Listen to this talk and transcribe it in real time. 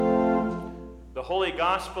The Holy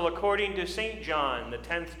Gospel according to St. John, the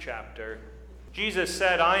 10th chapter. Jesus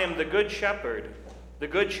said, "I am the good shepherd. The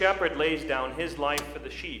good shepherd lays down his life for the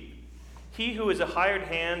sheep. He who is a hired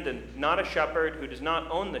hand and not a shepherd, who does not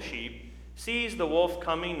own the sheep, sees the wolf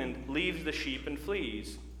coming and leaves the sheep and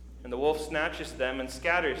flees. And the wolf snatches them and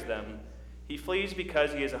scatters them. He flees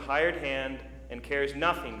because he is a hired hand and cares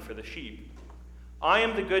nothing for the sheep. I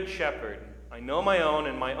am the good shepherd. I know my own,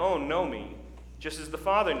 and my own know me, just as the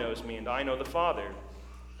Father knows me, and I know the Father.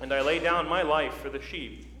 And I lay down my life for the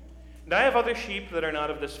sheep. And I have other sheep that are not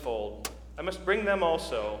of this fold. I must bring them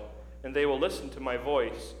also, and they will listen to my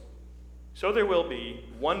voice. So there will be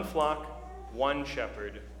one flock, one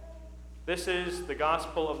shepherd." This is the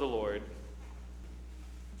gospel of the Lord.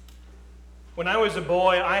 When I was a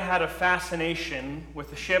boy, I had a fascination with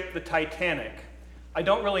the ship, the Titanic. I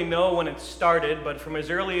don't really know when it started, but from as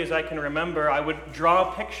early as I can remember, I would draw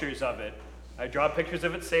pictures of it. I'd draw pictures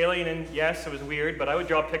of it sailing, and yes, it was weird, but I would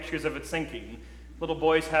draw pictures of it sinking. Little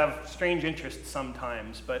boys have strange interests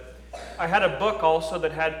sometimes, but I had a book also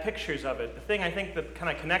that had pictures of it. The thing I think that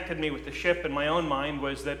kind of connected me with the ship in my own mind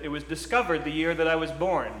was that it was discovered the year that I was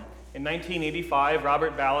born. In 1985,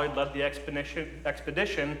 Robert Ballard led the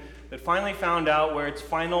expedition that finally found out where its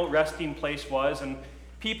final resting place was, and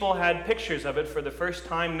people had pictures of it for the first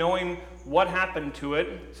time, knowing what happened to it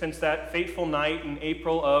since that fateful night in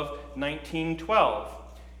April of 1912.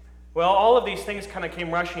 Well, all of these things kind of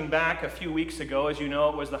came rushing back a few weeks ago. As you know,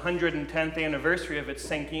 it was the 110th anniversary of its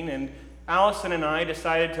sinking, and Allison and I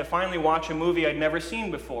decided to finally watch a movie I'd never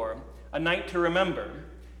seen before, A Night to Remember.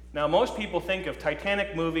 Now, most people think of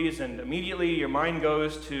Titanic movies, and immediately your mind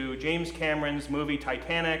goes to James Cameron's movie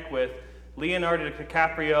Titanic with Leonardo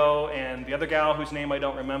DiCaprio and the other gal whose name I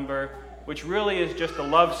don't remember, which really is just a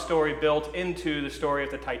love story built into the story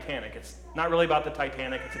of the Titanic. It's not really about the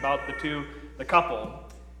Titanic, it's about the couple.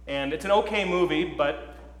 And it's an okay movie,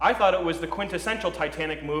 but I thought it was the quintessential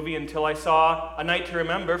Titanic movie until I saw A Night to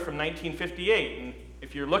Remember from 1958. And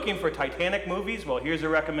if you're looking for Titanic movies, well, here's a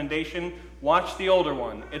recommendation. Watch the older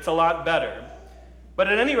one. It's a lot better. But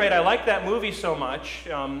at any rate, I like that movie so much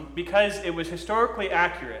because it was historically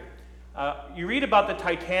accurate. You read about the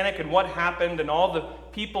Titanic and what happened and all the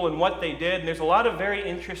people and what they did, and there's a lot of very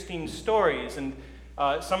interesting stories. And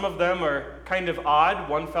some of them are kind of odd.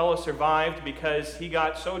 One fellow survived because he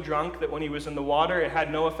got so drunk that when he was in the water, it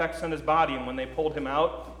had no effects on his body, and when they pulled him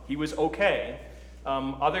out, he was okay.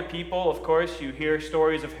 Other people, of course, you hear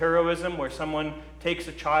stories of heroism where someone takes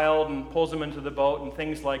a child and pulls them into the boat and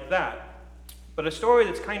things like that. But a story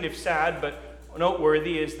that's kind of sad but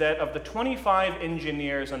noteworthy is that of the 25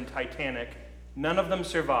 engineers on Titanic, none of them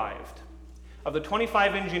survived. Of the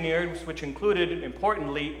 25 engineers, which included,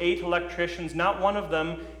 importantly, 8 electricians, not one of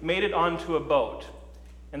them made it onto a boat.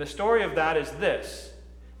 And the story of that is this.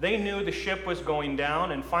 They knew the ship was going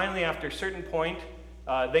down, and finally, after a certain point,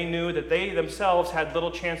 they knew that they themselves had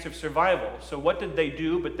little chance of survival. So what did they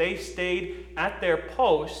do? But they stayed at their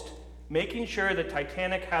post, making sure that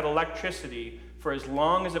Titanic had electricity for as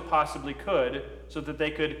long as it possibly could, so that they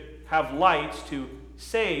could have lights to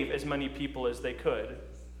save as many people as they could.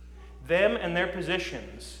 Them and their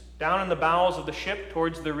positions, down in the bowels of the ship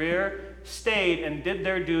towards the rear, stayed and did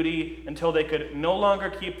their duty until they could no longer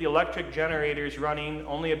keep the electric generators running,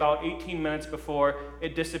 only about 18 minutes before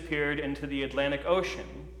it disappeared into the Atlantic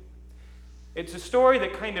Ocean. It's a story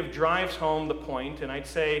that kind of drives home the point, and I'd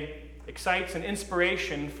say excites an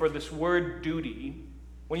inspiration for this word duty.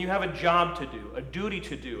 When you have a job to do, a duty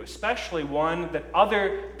to do, especially one that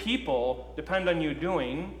other people depend on you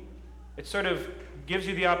doing, it sort of gives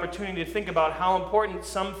you the opportunity to think about how important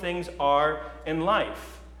some things are in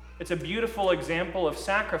life. It's a beautiful example of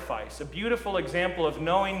sacrifice, a beautiful example of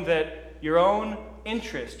knowing that your own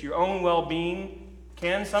interest, your own well-being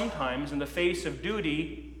can sometimes, in the face of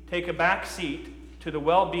duty, take a back seat to the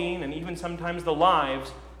well-being and even sometimes the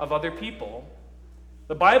lives of other people.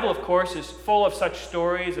 The Bible, of course, is full of such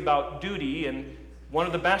stories about duty, and one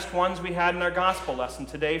of the best ones we had in our gospel lesson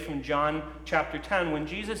today from John chapter 10, when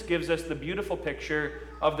Jesus gives us the beautiful picture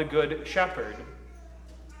of the Good Shepherd.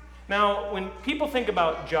 Now, when people think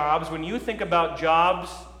about jobs, when you think about jobs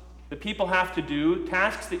that people have to do,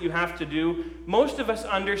 tasks that you have to do, most of us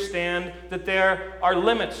understand that there are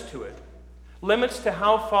limits to it. Limits to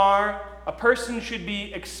how far a person should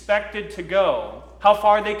be expected to go, how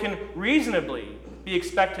far they can reasonably be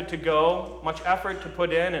expected to go, much effort to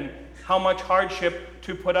put in, and how much hardship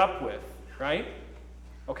to put up with, right?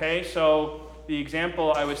 Okay, so the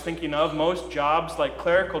example I was thinking of, most jobs, like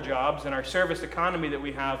clerical jobs in our service economy that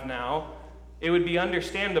we have now, it would be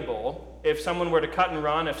understandable if someone were to cut and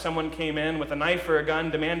run, if someone came in with a knife or a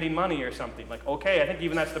gun demanding money or something. Like, okay, I think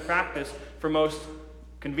even that's the practice for most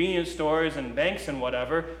convenience stores and banks and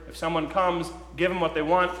whatever. If someone comes, give them what they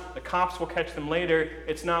want, the cops will catch them later.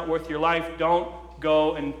 It's not worth your life. Don't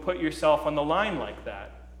go and put yourself on the line like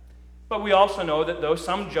that. But we also know that though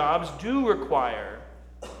some jobs do require,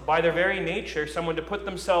 by their very nature, someone to put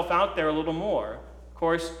themselves out there a little more. Of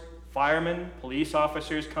course, firemen, police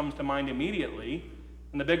officers comes to mind immediately.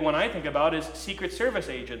 And the big one I think about is Secret Service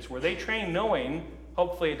agents, where they train knowing,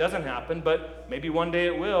 hopefully it doesn't happen, but maybe one day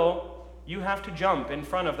it will, you have to jump in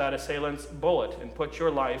front of that assailant's bullet and put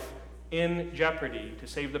your life in jeopardy to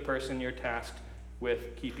save the person you're tasked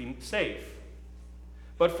with keeping safe.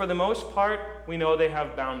 But for the most part, we know they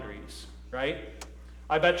have boundaries, right?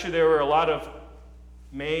 I bet you there were a lot of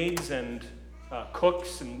maids and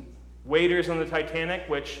cooks and waiters on the Titanic,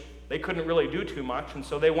 which they couldn't really do too much, and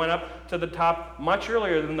so they went up to the top much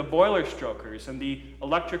earlier than the boiler strokers and the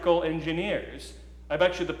electrical engineers. I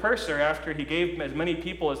bet you the purser, after he gave as many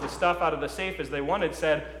people as the stuff out of the safe as they wanted,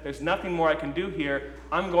 said, there's nothing more I can do here,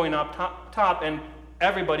 I'm going up top, and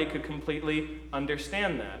everybody could completely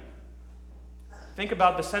understand that. Think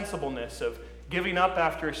about the sensibleness of giving up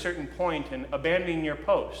after a certain point and abandoning your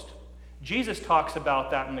post. Jesus talks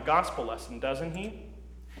about that in the gospel lesson, doesn't he?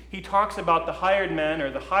 He talks about the hired men,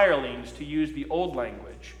 or the hirelings, to use the old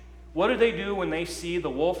language. What do they do when they see the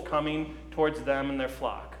wolf coming towards them and their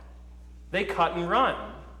flock? They cut and run.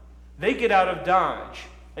 They get out of Dodge.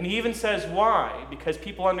 And he even says why, because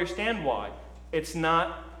people understand why. It's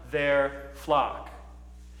not their flock.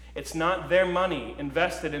 It's not their money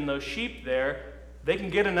invested in those sheep there. They can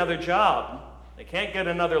get another job. They can't get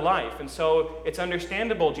another life. And so it's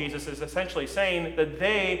understandable, Jesus is essentially saying, that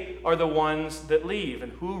they are the ones that leave.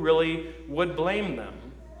 And who really would blame them?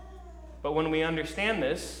 But when we understand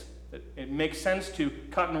this, it makes sense to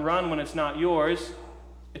cut and run when it's not yours.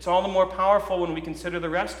 It's all the more powerful when we consider the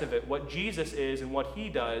rest of it, what Jesus is and what he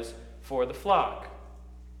does for the flock.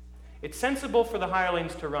 It's sensible for the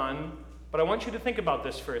hirelings to run, but I want you to think about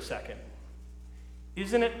this for a second.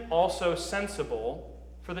 Isn't it also sensible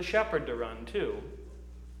for the shepherd to run too?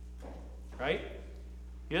 Right?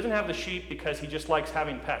 He doesn't have the sheep because he just likes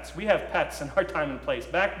having pets. We have pets in our time and place.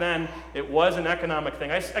 Back then, it was an economic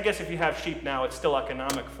thing. I guess if you have sheep now, it's still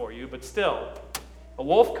economic for you, but still. A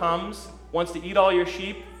wolf comes, wants to eat all your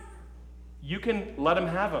sheep, you can let him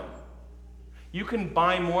have them. You can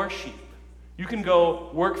buy more sheep. You can go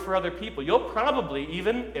work for other people. You'll probably,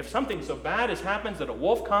 even if something so bad as happens that a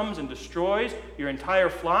wolf comes and destroys your entire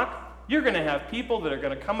flock, you're going to have people that are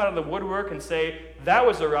going to come out of the woodwork and say, that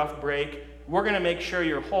was a rough break, we're going to make sure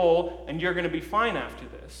you're whole, and you're going to be fine after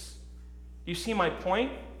this. You see my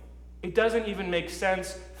point? It doesn't even make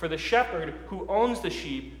sense for the shepherd who owns the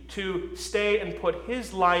sheep to stay and put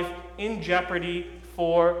his life in jeopardy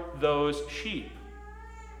for those sheep.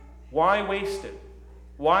 Why waste it?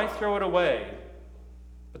 Why throw it away?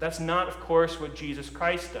 But that's not, of course, what Jesus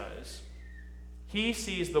Christ does. He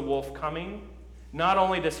sees the wolf coming. Not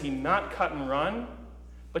only does he not cut and run,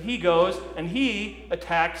 but he goes and he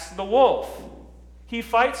attacks the wolf. He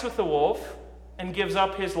fights with the wolf and gives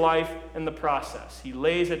up his life in the process. He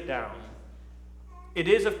lays it down. It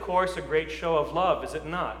is, of course, a great show of love, is it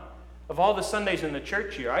not? Of all the Sundays in the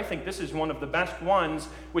church year, I think this is one of the best ones,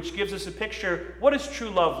 which gives us a picture. What does true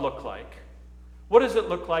love look like? What does it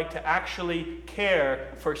look like to actually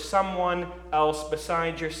care for someone else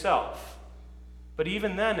besides yourself? But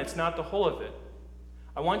even then, it's not the whole of it.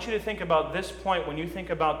 I want you to think about this point when you think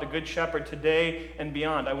about the Good Shepherd today and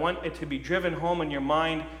beyond. I want it to be driven home in your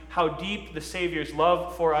mind how deep the Savior's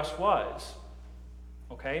love for us was.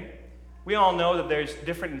 Okay? We all know that there's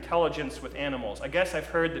different intelligence with animals. I guess I've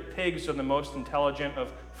heard that pigs are the most intelligent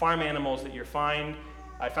of farm animals that you find.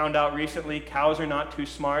 I found out recently cows are not too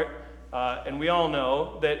smart. And we all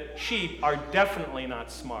know that sheep are definitely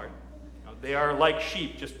not smart. They are like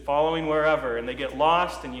sheep, just following wherever, and they get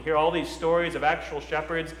lost, and you hear all these stories of actual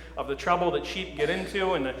shepherds, of the trouble that sheep get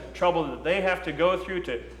into and the trouble that they have to go through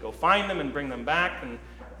to go find them and bring them back, and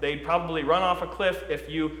they'd probably run off a cliff if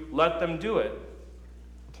you let them do it.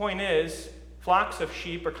 The point is, flocks of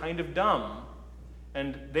sheep are kind of dumb,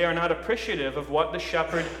 and they are not appreciative of what the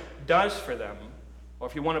shepherd does for them. Or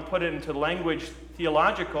if you want to put it into language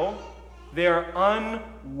theological, they are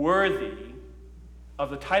unworthy of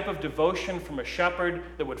the type of devotion from a shepherd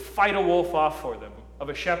that would fight a wolf off for them, of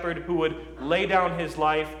a shepherd who would lay down his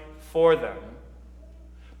life for them.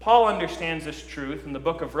 Paul understands this truth in the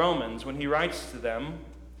book of Romans when he writes to them,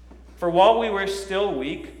 "For while we were still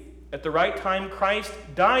weak, at the right time Christ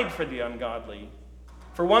died for the ungodly.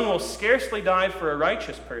 For one will scarcely die for a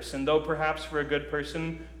righteous person, though perhaps for a good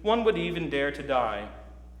person one would even dare to die.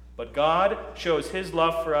 But God shows his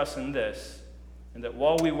love for us in this, and that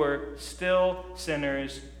while we were still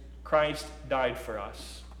sinners, Christ died for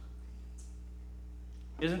us.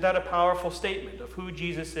 Isn't that a powerful statement of who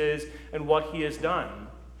Jesus is and what he has done?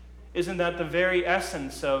 Isn't that the very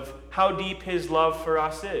essence of how deep his love for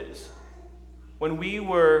us is? When we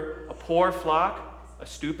were a poor flock, a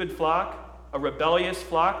stupid flock, a rebellious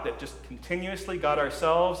flock that just continuously got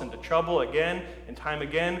ourselves into trouble again and time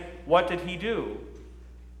again, what did he do?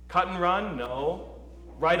 Cut and run? No.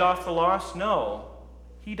 Write off the loss? No.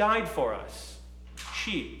 He died for us.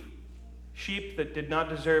 Sheep. Sheep that did not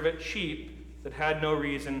deserve it. Sheep that had no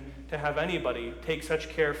reason to have anybody take such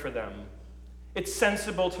care for them. It's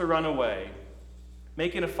sensible to run away.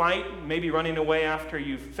 Making a fight, maybe running away after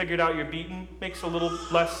you've figured out you're beaten, makes a little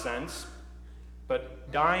less sense.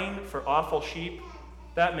 But dying for awful sheep,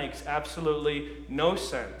 that makes absolutely no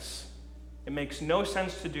sense. It makes no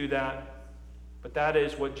sense to do that, but that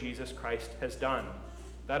is what Jesus Christ has done.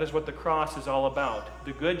 That is what the cross is all about.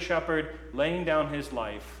 The Good Shepherd laying down his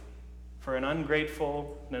life for an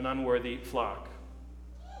ungrateful and an unworthy flock.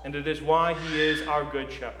 And it is why he is our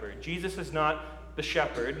Good Shepherd. Jesus is not the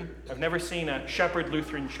shepherd. I've never seen a Shepherd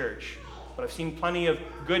Lutheran church, but I've seen plenty of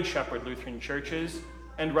Good Shepherd Lutheran churches,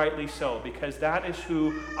 and rightly so, because that is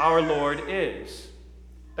who our Lord is.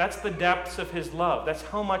 That's the depths of his love. That's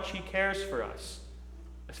how much he cares for us.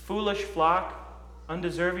 A foolish flock,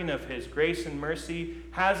 undeserving of his grace and mercy,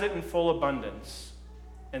 has it in full abundance.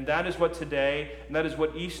 And that is what today, and that is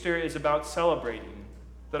what Easter is about celebrating,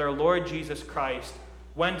 that our Lord Jesus Christ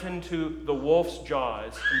went into the wolf's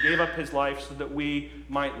jaws and gave up his life so that we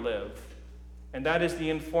might live. And that is the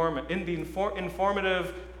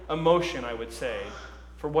informative emotion, I would say,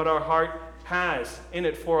 for what our heart has in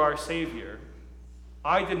it for our Savior.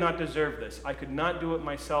 I did not deserve this. I could not do it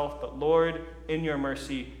myself, but Lord, in your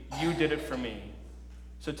mercy, you did it for me.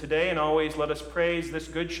 So today and always, let us praise this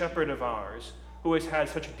Good Shepherd of ours, who has had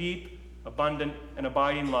such deep, abundant, and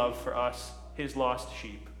abiding love for us, his lost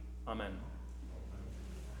sheep. Amen.